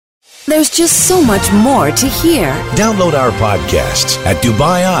There's just so much more to hear. Download our podcasts at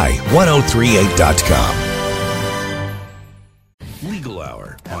DubaiI1038.com. Legal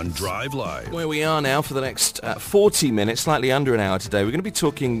Hour on Drive Live. Where we are now for the next 40 minutes, slightly under an hour today. We're going to be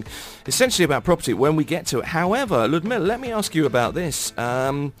talking essentially about property when we get to it. However, Ludmilla, let me ask you about this.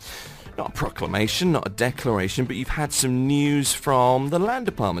 Not a proclamation, not a declaration, but you've had some news from the Land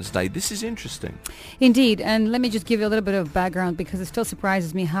Department today. This is interesting. Indeed, and let me just give you a little bit of background because it still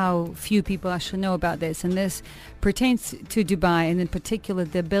surprises me how few people actually know about this. And this pertains to Dubai, and in particular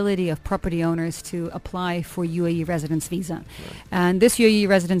the ability of property owners to apply for UAE residence visa. Right. And this UAE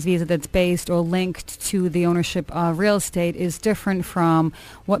residence visa that's based or linked to the ownership of real estate is different from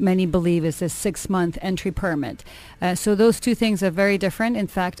what many believe is a 6-month entry permit. So those two things are very different. In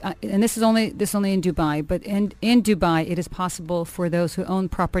fact, and this is only in Dubai, but in Dubai it is possible for those who own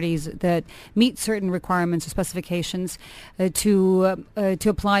properties that meet certain requirements or specifications to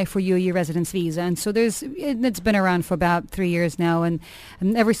apply for UAE residence visa. And so it's been around for about 3 years now, and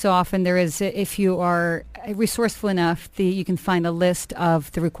every so often there is, if you are resourceful enough, you can find a list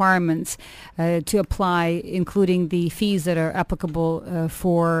of the requirements to apply, including the fees that are applicable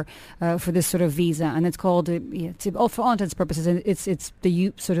for this sort of visa. And it's called, for all intents and purposes, it's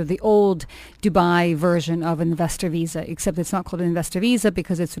the sort of the old Dubai version of investor visa, except it's not called an investor visa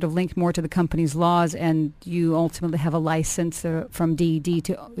because it's sort of linked more to the company's laws, and you ultimately have a license from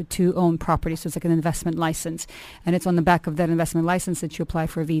DED to own property. So it's like an investment license, and it's on the back of that investment license that you apply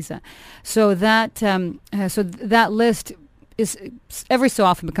for a visa. So that list is every so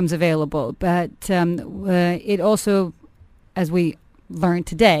often becomes available, but it also, as we learned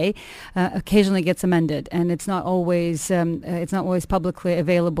today, occasionally gets amended, and it's not always publicly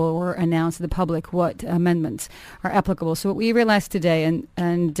available or announced to the public what amendments are applicable. So what we realized today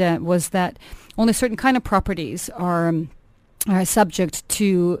and was that only certain kind of properties are subject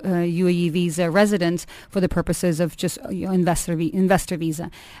to UAE visa residence for the purposes of just investor visa,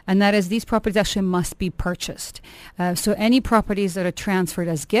 and that is these properties actually must be purchased. So any properties that are transferred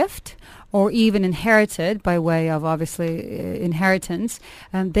as gift or even inherited by way of obviously inheritance,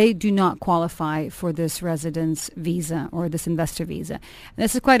 they do not qualify for this residence visa or this investor visa. And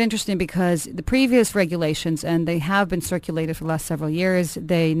this is quite interesting because the previous regulations, and they have been circulated for the last several years,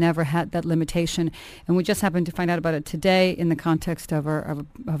 they never had that limitation, and we just happened to find out about it today in the context of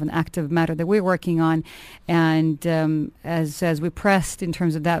an active matter that we're working on. And as we pressed in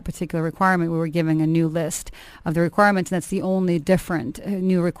terms of that particular requirement, we were giving a new list of the requirements, and that's the only different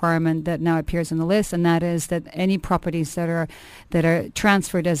new requirement that now appears on the list, and that is that any properties that are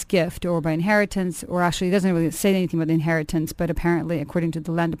transferred as gift or by inheritance, or actually it doesn't really say anything about inheritance, but apparently according to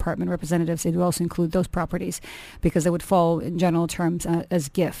the Land Department representatives, they do also include those properties because they would fall in general terms as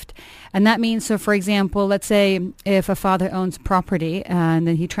gift. And that means, so for example, let's say if a father owns property and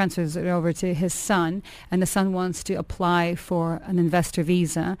then he transfers it over to his son, and the son wants to apply for an investor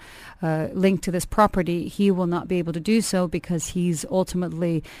visa linked to this property, he will not be able to do so because he's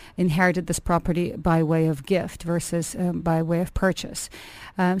ultimately inherited this property by way of gift versus by way of purchase.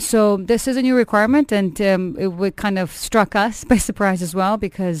 So this is a new requirement, and it kind of struck us by surprise as well,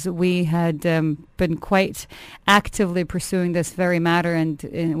 because we had been quite actively pursuing this very matter, and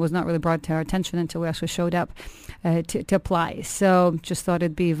it was not really brought to our attention until we actually showed up to apply. So just thought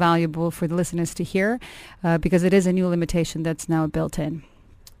it'd be valuable for the listeners to hear because it is a new limitation that's now built in.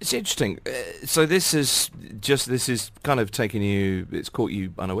 It's interesting. So this is kind of it's caught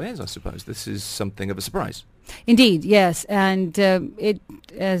you unawares, I suppose. This is something of a surprise. Indeed, yes. And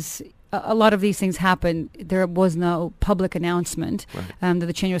as a lot of these things happen, there was no public announcement that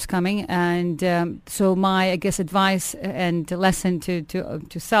the change was coming, and so my, I guess, advice and lesson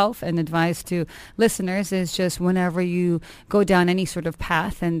to self and advice to listeners is just whenever you go down any sort of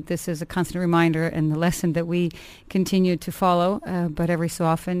path, and this is a constant reminder and the lesson that we continue to follow, but every so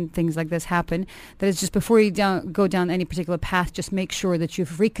often things like this happen, that is just before you go down any particular path, just make sure that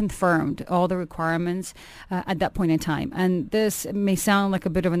you've reconfirmed all the requirements at that point in time. And this may sound like a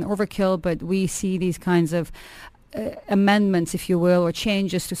bit of an overkill, but we see these kinds of amendments, if you will, or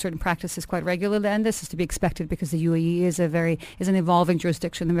changes to certain practices quite regularly, and this is to be expected because the UAE is an evolving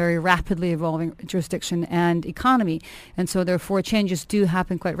jurisdiction, a very rapidly evolving jurisdiction and economy, and so therefore changes do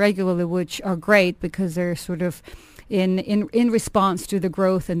happen quite regularly, which are great because they're sort of in response to the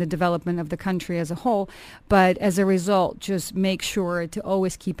growth and the development of the country as a whole. But as a result, just make sure to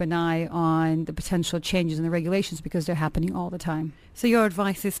always keep an eye on the potential changes in the regulations because they're happening all the time. So your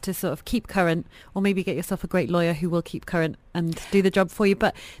advice is to sort of keep current, or maybe get yourself a great lawyer who will keep current and do the job for you.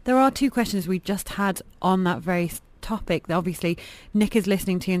 But there are two questions we've just had on that very topic that obviously Nick is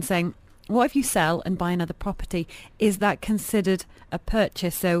listening to and saying, what if you sell and buy another property? Is that considered a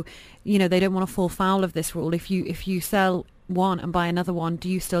purchase? So, they don't want to fall foul of this rule. If you sell one and buy another one, do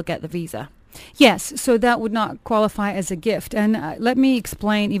you still get the visa? Yes, so that would not qualify as a gift. And let me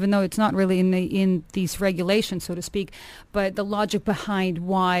explain, even though it's not really in these regulations, so to speak, but the logic behind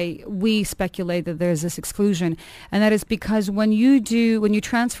why we speculate that there's this exclusion. And that is because when you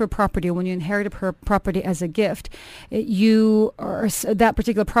transfer property, when you inherit a property as a gift, that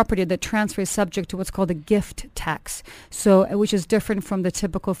particular property, the transfer is subject to what's called a gift tax, which is different from the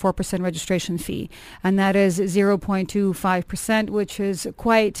typical 4% registration fee. And that is 0.25%, which is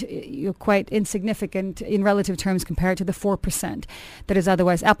quite insignificant in relative terms compared to the 4% that is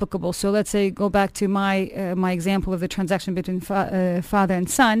otherwise applicable. So let's say, go back to my example of the transaction between father and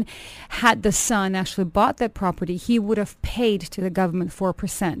son. Had the son actually bought that property, he would have paid to the government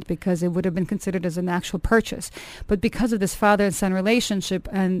 4% because it would have been considered as an actual purchase. But because of this father and son relationship,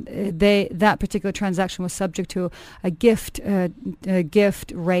 and that particular transaction was subject to a gift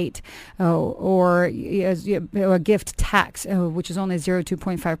rate or a gift tax, which is only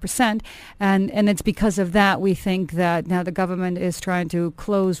 0.25%. And it's because of that we think that now the government is trying to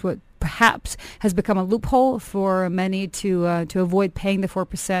close what perhaps has become a loophole for many to avoid paying the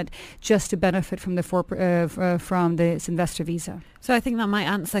 4% just to benefit from from this investor visa. So I think that might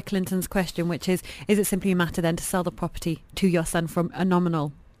answer Clinton's question, which is it simply a matter then to sell the property to your son from a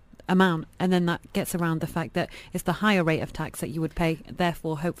nominal amount, and then that gets around the fact that it's the higher rate of tax that you would pay,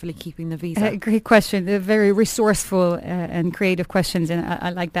 therefore hopefully keeping the visa. Great question. They're very resourceful and creative questions, and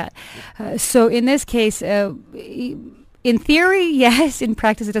I like that. So in this case, in theory, yes. In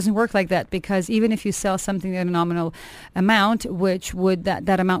practice, it doesn't work like that, because even if you sell something at a nominal amount, which would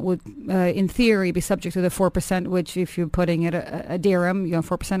that amount would, in theory, be subject to the 4%, which if you're putting it a dirham,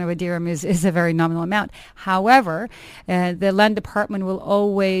 4% of a dirham is a very nominal amount. However, the land department will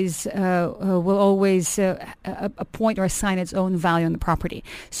always appoint or assign its own value on the property.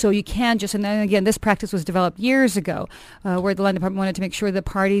 So you can't just, and then again, this practice was developed years ago, where the land department wanted to make sure that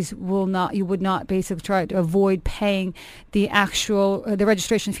parties would not basically try to avoid paying the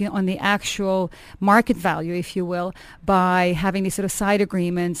registration fee on the actual market value, if you will, by having these sort of side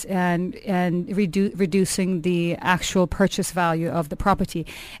agreements and reducing the actual purchase value of the property.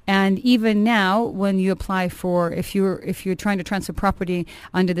 And even now, when you apply for, if you're trying to transfer property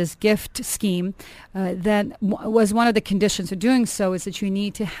under this gift scheme, then was one of the conditions of doing so is that you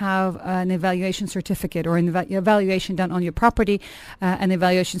need to have an evaluation certificate or an evaluation done on your property, an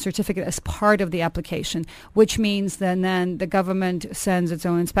evaluation certificate as part of the application, which means then the government sends its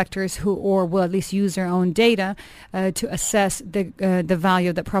own inspectors or will at least use their own data to assess the value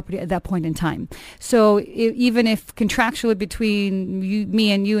of that property at that point in time. So even if contractually between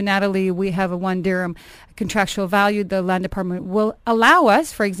me and you, Natalie, we have a 1 dirham contractual value, the land department will allow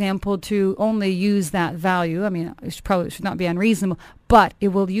us, for example, to only use that value. I mean, it should not be unreasonable, but it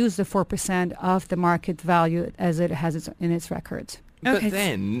will use the 4% of the market value as it has in its records. But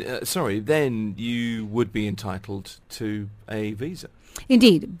then you would be entitled to a visa.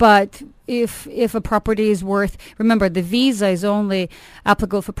 Indeed, but if a property is worth, remember, the visa is only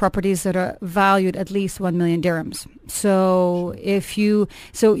applicable for properties that are valued at least 1 million dirhams. So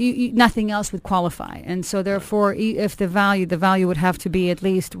nothing else would qualify, and so therefore, if the value would have to be at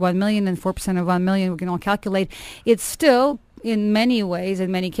least 1 million, and 4% of 1 million, we can all calculate. It's still, in many ways,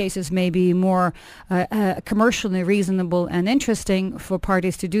 in many cases, may be more commercially reasonable and interesting for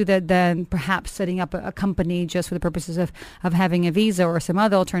parties to do that than perhaps setting up a company just for the purposes of having a visa or some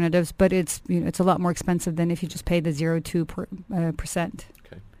other alternatives. But it's a lot more expensive than if you just pay the 0.2%.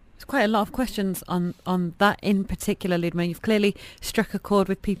 There's quite a lot of questions on that in particular, Ludmila. You've clearly struck a chord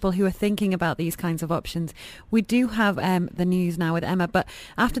with people who are thinking about these kinds of options. We do have the news now with Emma, but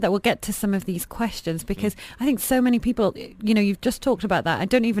after that we'll get to some of these questions, because I think so many people, you've just talked about that. I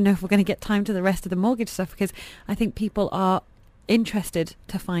don't even know if we're going to get time to the rest of the mortgage stuff, because I think people are interested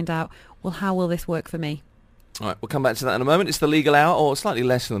to find out, well, how will this work for me? All right, we'll come back to that in a moment. It's the Legal Hour, or slightly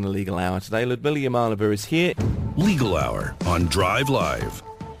less than the Legal Hour today. Ludmila Yamalova is here. Legal Hour on Drive Live.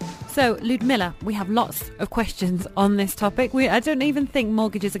 So, Ludmila, we have lots of questions on this topic. I don't even think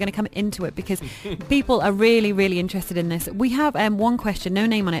mortgages are going to come into it, because people are really, really interested in this. We have one question, no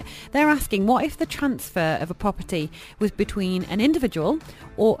name on it. They're asking, what if the transfer of a property was between an individual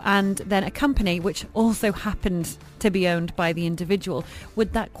and then a company which also happened to be owned by the individual?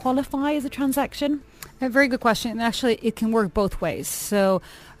 Would that qualify as a transaction? A very good question. And actually, it can work both ways. So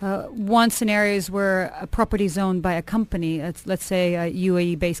one scenario is where a property is owned by a company, let's say a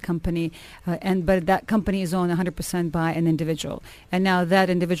UAE-based company, but that company is owned 100% by an individual. And now that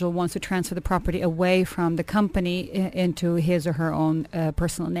individual wants to transfer the property away from the company into his or her own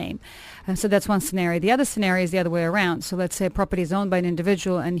personal name. So that's one scenario. The other scenario is the other way around. So let's say a property is owned by an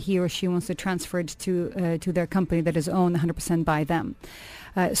individual and he or she wants to transfer it to their company that is owned 100% by them.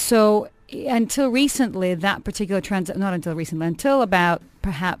 So until recently, that particular until about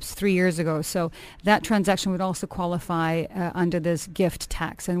perhaps 3 years ago. So that transaction would also qualify under this gift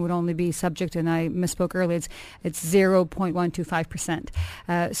tax and would only be subject, and I misspoke earlier, it's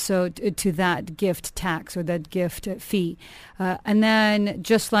 0.125%. So to that gift tax or that gift fee. And then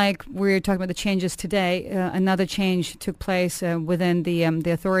just like we're talking about the changes today, another change took place within the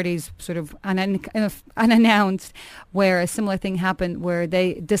authorities sort of unannounced, where a similar thing happened where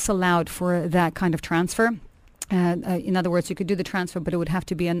they disallowed for that kind of transfer. In other words, you could do the transfer, but it would have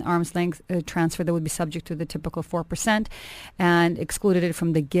to be an arm's length transfer that would be subject to the typical 4% and excluded it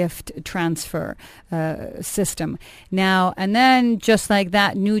from the gift transfer system. Now, and then just like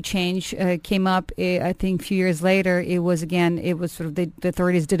that new change came up, I think a few years later, it was sort of the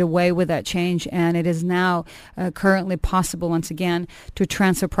authorities did away with that change, and it is now currently possible once again to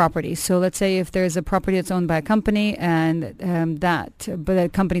transfer property. So let's say if there's a property that's owned by a company but that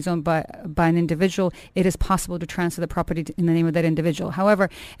company is owned by an individual, it is possible to transfer the property in the name of that individual. However,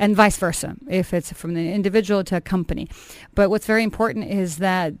 and vice versa, if it's from the individual to a company. But what's very important is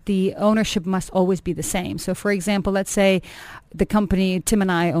that the ownership must always be the same. So, for example, let's say the company, Tim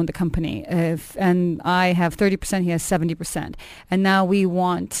and I own the company, and I have 30%, he has 70%. And now we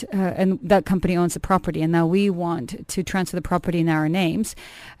want, and that company owns the property, and now we want to transfer the property in our names.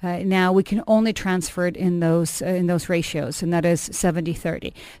 Now we can only transfer it in those ratios, and that is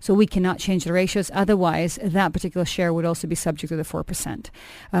 70-30. So we cannot change the ratios. Otherwise, that particular share would also be subject to the 4%.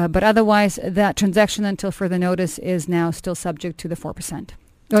 But otherwise, that transaction until further notice is now still subject to the 4%.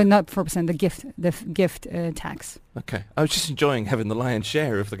 No, not 4%, the gift tax. Okay, I was just enjoying having the lion's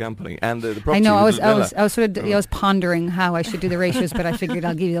share of the company and the property. I know. I was pondering how I should do the ratios, but I figured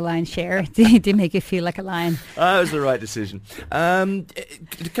I'll give you the lion's share to make you feel like a lion. That was the right decision. Can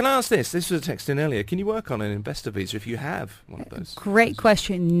I ask this? This was a text in earlier. Can you work on an investor visa if you have one of those? Great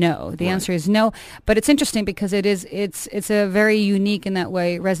question. No, the answer is no. But it's interesting because it's a very unique in that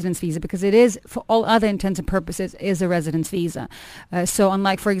way residence visa, because it is, for all other intents and purposes, is a residence visa. So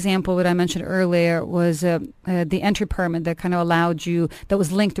unlike, for example, what I mentioned earlier was the entry permit that kind of allowed you, that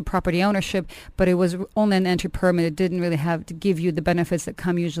was linked to property ownership, but it was only an entry permit. It didn't really have to give you the benefits that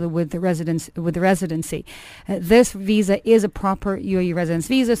come usually with the residency. This visa is a proper UAE residence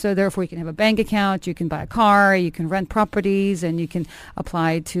visa, so therefore you can have a bank account, you can buy a car, you can rent properties, and you can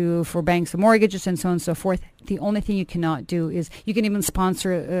apply for banks for mortgages and so on and so forth. The only thing you cannot do is you can even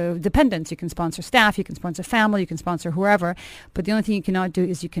sponsor dependents. You can sponsor staff, you can sponsor family, you can sponsor whoever, but the only thing you cannot do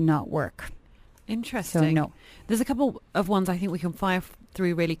is you cannot work. Interesting. So no. There's a couple of ones I think we can fire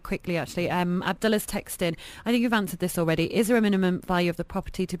through really quickly, actually. Abdullah's texted, I think you've answered this already. Is there a minimum value of the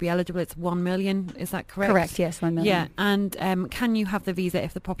property to be eligible? It's 1 million, is that correct? Correct, yes, 1 million. Yeah, and can you have the visa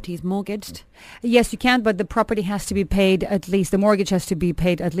if the property is mortgaged? Yes, you can, but the property has to be paid the mortgage has to be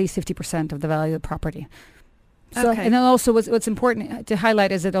paid at least 50% of the value of the property. So, okay. And then also what's important to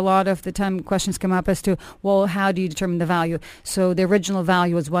highlight is that a lot of the time questions come up as to, well, how do you determine the value? So the original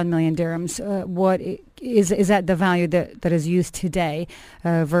value was 1 million dirhams. What is that the value that is used today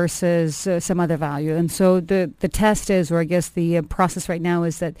versus some other value? And so the test is, or I guess the process right now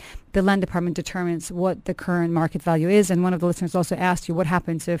is that the land department determines what the current market value is. And one of the listeners also asked you what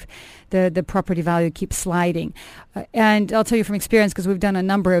happens if the property value keeps sliding. And I'll tell you from experience, because we've done a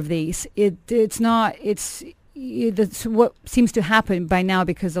number of these, that's what seems to happen by now,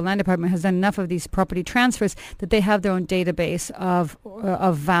 because the land department has done enough of these property transfers that they have their own database of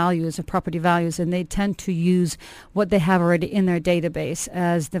values, of property values, and they tend to use what they have already in their database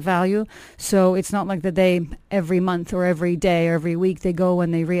as the value. So it's not like that they every month or every day or every week they go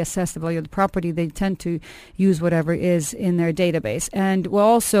and they reassess the value of the property. They tend to use whatever is in their database. And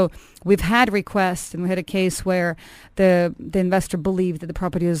we've had requests, and we had a case where the investor believed that the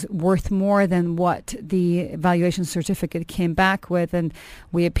property is worth more than what the valuation certificate came back with, and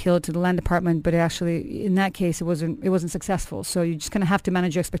we appealed to the land department, but actually in that case it wasn't successful. So you just kind of have to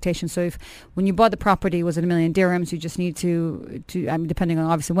manage your expectations. So if when you bought the property it was at 1 million dirhams, you just need to depending on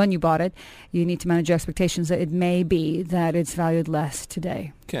obviously when you bought it, you need to manage your expectations that it may be that it's valued less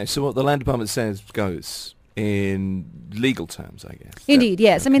today. Okay, so what the land department says goes. in legal terms, I guess. Indeed,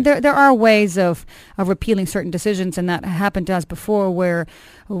 yes. I mean, there are ways of repealing certain decisions, and that happened to us before, where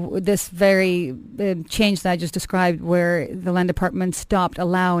this very change that I just described, where the land department stopped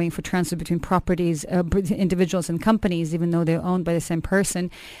allowing for transfer between properties, individuals and companies, even though they're owned by the same person.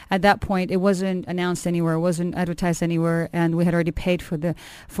 At that point, it wasn't announced anywhere, it wasn't advertised anywhere, and we had already paid for the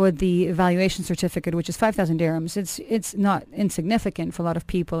evaluation certificate, which is 5,000 dirhams. It's not insignificant for a lot of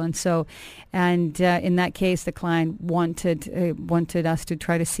people, and so, in that case, the client wanted us to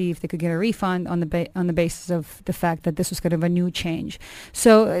try to see if they could get a refund on the basis of the fact that this was kind of a new change.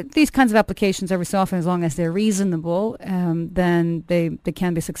 So these kinds of applications, every so often, as long as they're reasonable, then they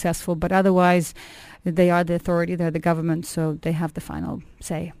can be successful. But otherwise, they are the authority, they're the government, so they have the final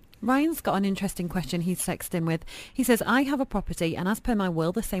say. Ryan's got an interesting question he's texted in with. He says, I have a property, and as per my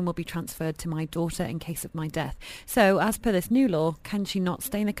will, the same will be transferred to my daughter in case of my death. So as per this new law, can she not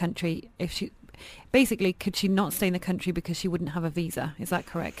stay in the country if she... Basically, could she not stay in the country because she wouldn't have a visa? Is that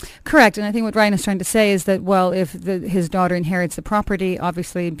correct? Correct. And I think what Ryan is trying to say is that, well, if his daughter inherits the property,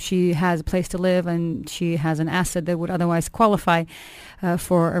 obviously she has a place to live and she has an asset that would otherwise qualify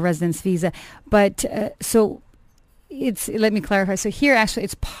for a residence visa. But let me clarify. So here, actually,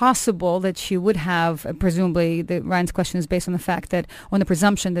 it's possible that she would have, presumably, Ryan's question is based on the fact that, on the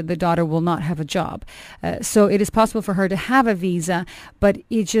presumption that the daughter will not have a job. So it is possible for her to have a visa, but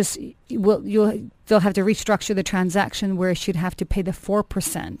they'll have to restructure the transaction where she'd have to pay the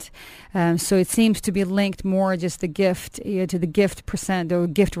 4%. So it seems to be linked more just the gift to the gift percent or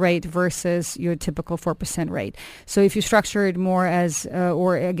gift rate versus your typical 4% rate. So if you structure it more as,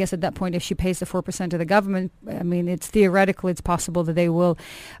 or I guess at that point, if she pays the 4% to the government, I mean, it's possible that they will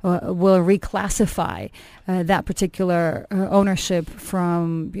reclassify that particular ownership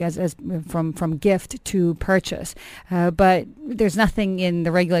from gift to purchase. But there's nothing in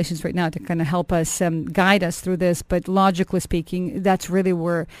the regulations right now to kind of help us guide us through this. But logically speaking, that's really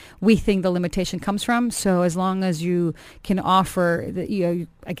where we think the limitation comes from. So as long as you can offer,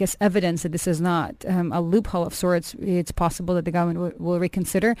 I guess, evidence that this is not a loophole of sorts, it's possible that the government will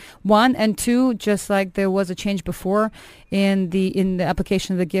reconsider. One, and two, just like there was a change before in the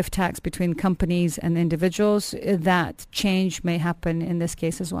application of the gift tax between companies and individuals, that change may happen in this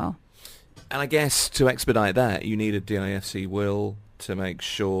case as well. And I guess to expedite that, you need a DIFC will to make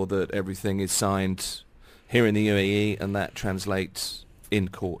sure that everything is signed here in the UAE and that translates in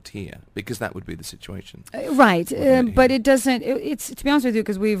court here, because that would be the situation. Right, but it doesn't, it's to be honest with you,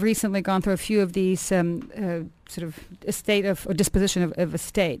 because we've recently gone through a few of these sort of estate of or disposition of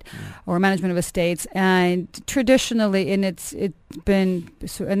estate or management of estates, and traditionally, and it's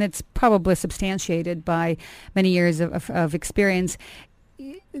probably substantiated by many years of experience,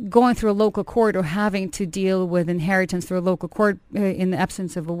 going through a local court or having to deal with inheritance through a local court in the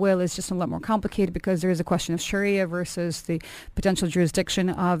absence of a will is just a lot more complicated, because there is a question of Sharia versus the potential jurisdiction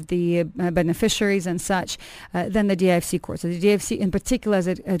of the beneficiaries and such than the DIFC court. So the DIFC in particular, as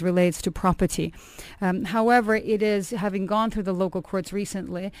it relates to property. However, it is, having gone through the local courts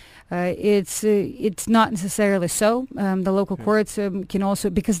recently, it's not necessarily so. The local courts can also,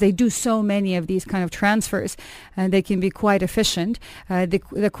 because they do so many of these kind of transfers, and they can be quite efficient.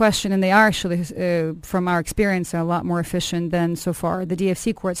 The question, and they are actually, from our experience, a lot more efficient than so far the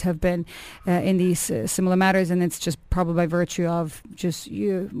DFC courts have been in these similar matters, and it's just probably by virtue of just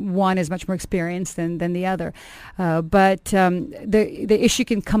one is much more experienced than the other. But the issue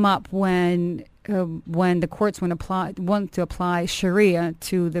can come up when the courts want to apply Sharia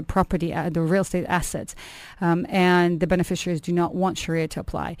to the property, the real estate assets, and the beneficiaries do not want Sharia to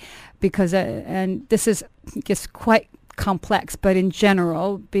apply, because and this is just quite complex, but in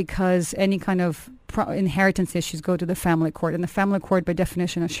general, because any kind of inheritance issues go to the family court, and the family court by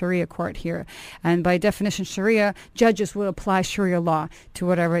definition is Sharia court here, and by definition Sharia judges will apply Sharia law to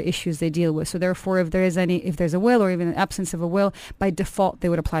whatever issues they deal with. So therefore, if there's a will or even an absence of a will, by default they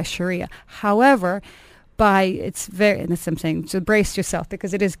would apply Sharia. However, and that's what I'm saying, so brace yourself,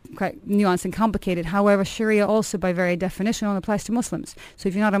 because it is quite nuanced and complicated. However, Sharia also by very definition only applies to Muslims. So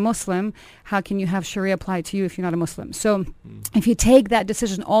if you're not a Muslim, how can you have Sharia applied to you if you're not a Muslim? So if you take that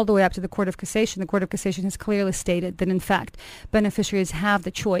decision all the way up to the Court of Cassation, the Court of Cassation has clearly stated that in fact beneficiaries have the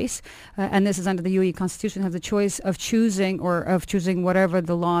choice, and this is under the UAE Constitution, have the choice of choosing whatever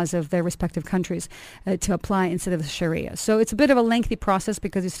the laws of their respective countries to apply instead of the Sharia. So it's a bit of a lengthy process,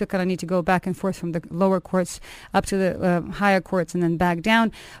 because you still kind of need to go back and forth from the lower courts up to the higher courts and then back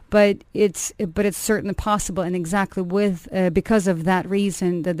down, but it's certainly possible, and exactly because of that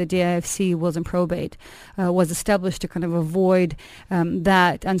reason that the DIFC wills and probate was established to kind of avoid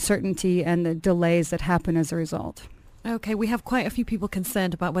that uncertainty and the delays that happen as a result. Okay, we have quite a few people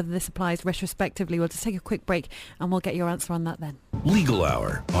concerned about whether this applies retrospectively. We'll just take a quick break and we'll get your answer on that then. Legal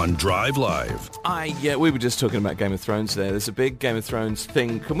Hour on Drive Live. We were just talking about Game of Thrones there. There's a big Game of Thrones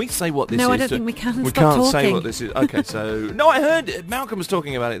thing. Can we say what this is? No, I don't think we can. We Stop can't say talking. what this is. Okay, so... No, I heard Malcolm was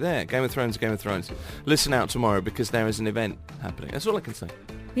talking about it there. Game of Thrones, Game of Thrones. Listen out tomorrow because there is an event happening. That's all I can say.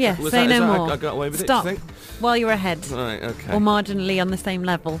 Yeah, Was say that- is no that- more. I got away with Stop it, do you think? while you're ahead. Right, okay. Or marginally on the same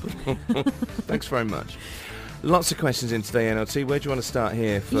level. Thanks very much. Lots of questions in today, NLT. Where do you want to start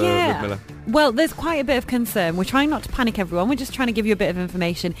here for Ludmilla? Well, there's quite a bit of concern. We're trying not to panic everyone. We're just trying to give you a bit of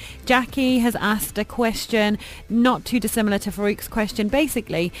information. Jackie has asked a question, not too dissimilar to Farouk's question.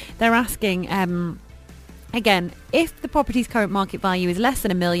 Basically, they're asking... Again, if the property's current market value is less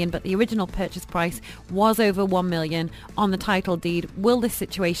than $1 million, but the original purchase price was over $1 million on the title deed, will this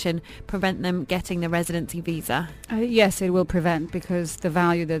situation prevent them getting the residency visa? Yes, it will prevent, because the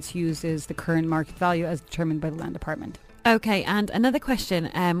value that's used is the current market value as determined by the land department. Okay, and another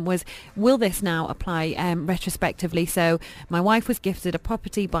question was, will this now apply retrospectively? So my wife was gifted a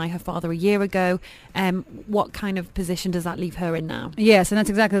property by her father a year ago. What kind of position does that leave her in now? Yes, and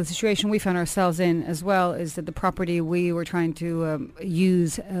that's exactly the situation we found ourselves in as well, is that the property we were trying to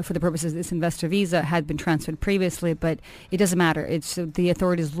use for the purposes of this investor visa had been transferred previously, but it doesn't matter. It's the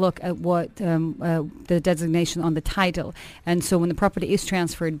authorities look at what the designation on the title, and so when the property is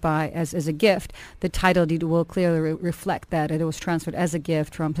transferred as a gift, the title deed will clearly reflect that it was transferred as a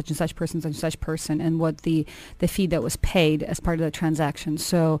gift from such and such person, and what the fee that was paid as part of the transaction.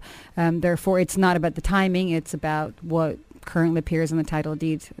 So therefore it's not about the timing, it's about what currently appears in the title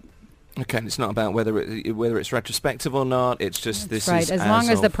deed. Okay, and it's not about whether it's retrospective or not. It's just That's this right, is as long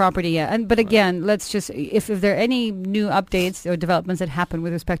as the of- property, but again, let's just, if there are any new updates or developments that happen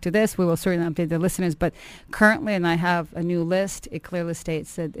with respect to this, we will certainly update the listeners. But currently, and I have a new list, it clearly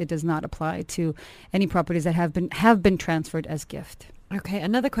states that it does not apply to any properties that have been transferred as gift. Okay,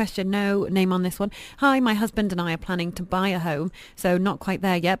 another question, no name on this one. Hi, my husband and I are planning to buy a home, so not quite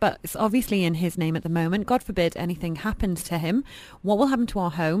there yet, but it's obviously in his name at the moment. God forbid anything happens to him. What will happen to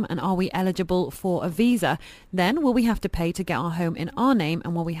our home, and are we eligible for a visa? Then will we have to pay to get our home in our name,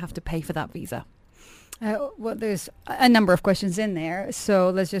 and will we have to pay for that visa? Well, there's a number of questions in there, so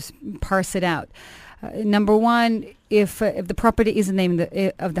let's just parse it out. Number one, if the property is in the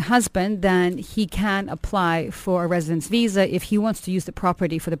name of the husband, then he can apply for a residence visa if he wants to use the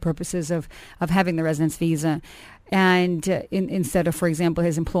property for the purposes of having the residence visa, and instead of, for example,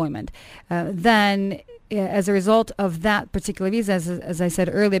 his employment. Then, as a result of that particular visa, as I said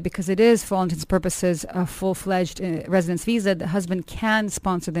earlier, because it is, for all intents and purposes, a full-fledged residence visa, the husband can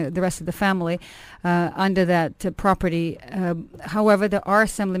sponsor the rest of the family under that property. However, there are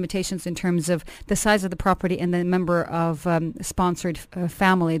some limitations in terms of the size of the property and the number of sponsored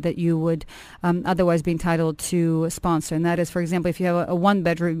family that you would otherwise be entitled to sponsor. And that is, for example, if you have a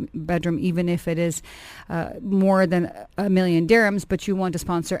one-bedroom, even if it is more than $1 million dirhams, but you want to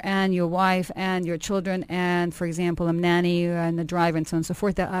sponsor and your wife and your children and, for example, a nanny and a driver and so on and so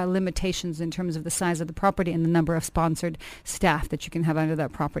forth, there are limitations in terms of the size of the property and the number of sponsored staff that you can have under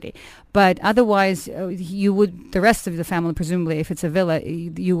that property. But otherwise, you would, the rest of the family, presumably, if it's a villa,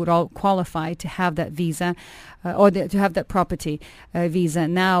 you would all qualify to have that visa to have that property visa.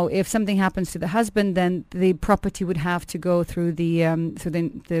 Now, if something happens to the husband, then the property would have to go through basically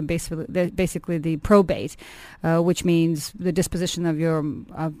the probate, which means the disposition of your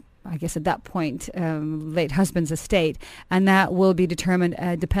I guess at that point, late husband's estate, and that will be determined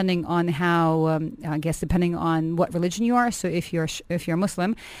depending on how, depending on what religion you are. So if you're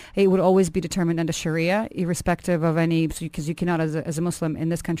Muslim, it would always be determined under Sharia, irrespective of any, because you cannot, as a Muslim in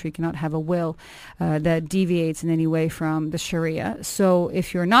this country, you cannot have a will that deviates in any way from the Sharia. So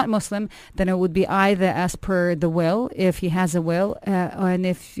if you're not Muslim, then it would be either as per the will, if he has a will, and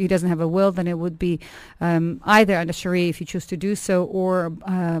if he doesn't have a will, then it would be either under Sharia if you choose to do so, or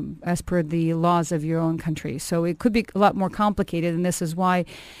as per the laws of your own country. So it could be a lot more complicated, and this is why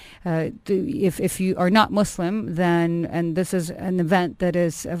if you are not Muslim, then, and this is an event that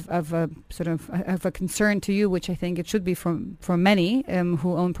is of a sort of a concern to you, which I think it should be for many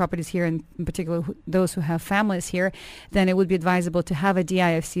who own properties here, and in particular those who have families here, then it would be advisable to have a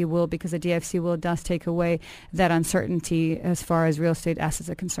DIFC will, because a DIFC will does take away that uncertainty as far as real estate assets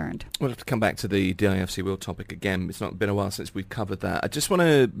are concerned. We'll have to come back to the DIFC will topic again. It's not been a while since we've covered that. I just want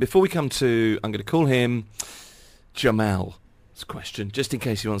to, before we come to, I'm going to call him Jamal. question, just in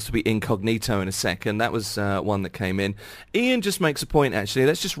case he wants to be incognito in a second. That was one that came in. Ian just makes a point, actually.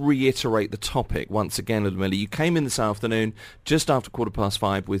 Let's just reiterate the topic once again, Ludmilla. You came in this afternoon just after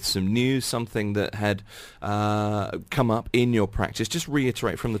 5:15 with some news, something that had come up in your practice. Just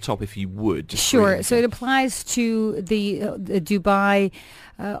reiterate from the top if you would. Sure. So it applies to the Dubai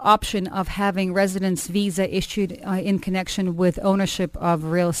option of having residence visa issued in connection with ownership of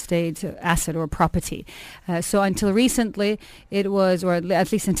real estate asset or property. So until recently, it was, or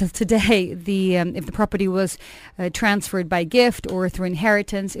at least until today, if the property was transferred by gift or through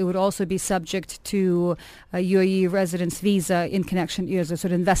inheritance, it would also be subject to a UAE residence visa in connection, as a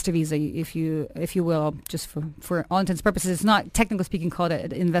sort of investor visa, if you will, just for all intents and purposes. It's not technically speaking called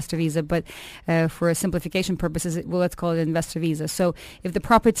an investor visa, but for simplification purposes, let's call it an investor visa. So if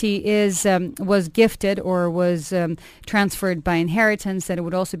the property was gifted or was transferred by inheritance, then it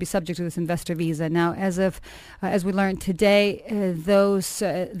would also be subject to this investor visa. Now, as we learned today, those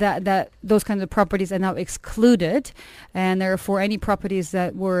kinds of properties are now excluded, and therefore any properties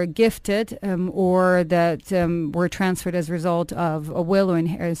that were gifted or that were transferred as a result of a will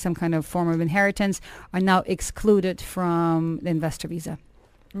or some kind of form of inheritance are now excluded from the investor visa.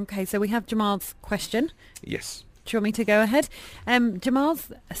 Okay, so we have Jamal's question. Yes. Do you want me to go ahead?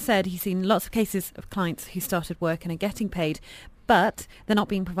 Jamal's said he's seen lots of cases of clients who started work and are getting paid, but they're not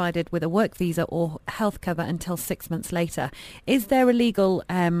being provided with a work visa or health cover until 6 months later. Is there a legal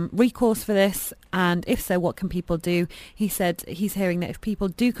recourse for this? And if so, what can people do? He said he's hearing that if people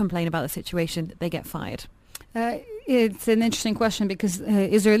do complain about the situation, they get fired. It's an interesting question because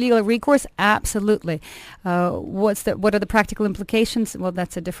is there a legal recourse? Absolutely. What are the practical implications? Well,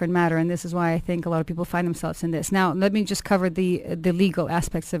 that's a different matter, and this is why I think a lot of people find themselves in this. Now, let me just cover the legal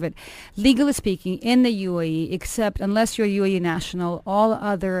aspects of it. Legally speaking, in the UAE, except unless you're a UAE national, all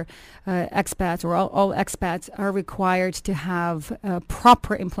other expats or all expats are required to have a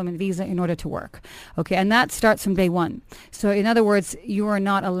proper employment visa in order to work. Okay, and that starts from day one. So, in other words, you are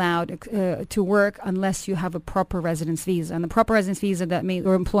not allowed to work unless you have a proper residence visa, and the proper residence visa that means,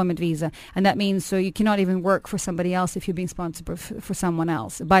 or employment visa, and that means so you cannot even work for somebody else if you're being sponsored for someone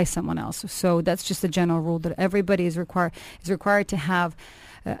else, by someone else. So that's just a general rule that everybody is required to have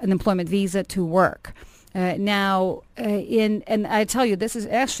an employment visa to work. And I tell you, this is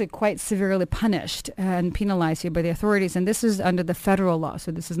actually quite severely punished and penalized here by the authorities, and this is under the federal law.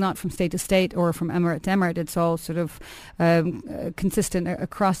 So this is not from state to state or from emirate to emirate. It's all sort of consistent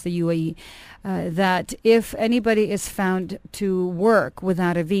across the UAE. That if anybody is found to work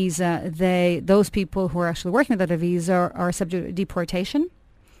without a visa, those people who are actually working without a visa are subject to deportation,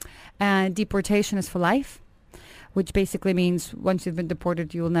 and deportation is for life, which basically means once you've been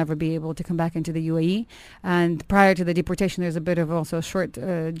deported, you will never be able to come back into the UAE. And prior to the deportation, there's a bit of also a short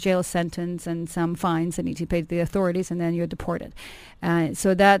jail sentence and some fines that need to be paid to the authorities, and then you're deported.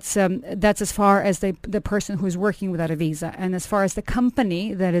 So that's as far as the person who's working without a visa. And as far as the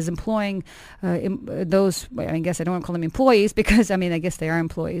company that is employing those, I guess I don't want to call them employees because, I guess they are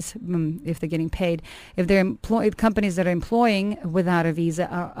employees if they're getting paid. If they're companies that are employing without a visa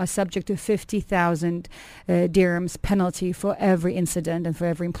are subject to 50,000 dirhams penalty for every incident and for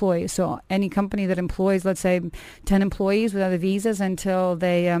every employee. So any company that employs, let's say, 10 employees without the visas until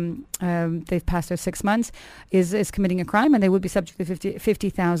they've passed their 6 months is committing a crime, and they would be subject to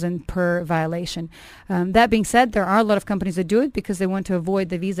 50,000 per violation. That being said, there are a lot of companies that do it because they want to avoid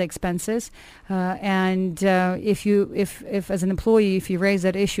the visa expenses. And if as an employee, if you raise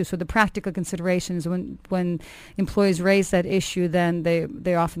that issue, so the practical considerations when employees raise that issue, then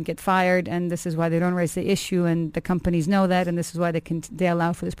they often get fired, and this is why they don't raise the issue, and the companies know that, and this is why they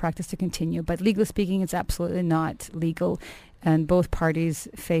allow for this practice to continue. But legally speaking, it's absolutely not legal, and both parties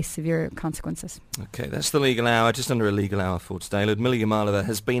face severe consequences. Okay, that's the Legal Hour, just under a legal hour for today. Ludmilla Yamalova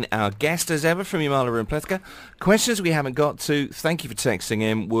has been our guest, as ever, from Yamalova and Plethka. Questions we haven't got to, thank you for texting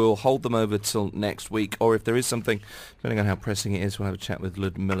in. We'll hold them over till next week, or if there is something, depending on how pressing it is, we'll have a chat with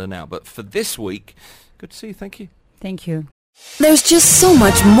Ludmilla now. But for this week, good to see you. Thank you. Thank you. There's just so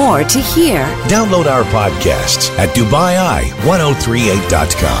much more to hear. Download our podcasts at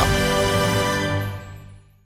DubaiEye1038.com.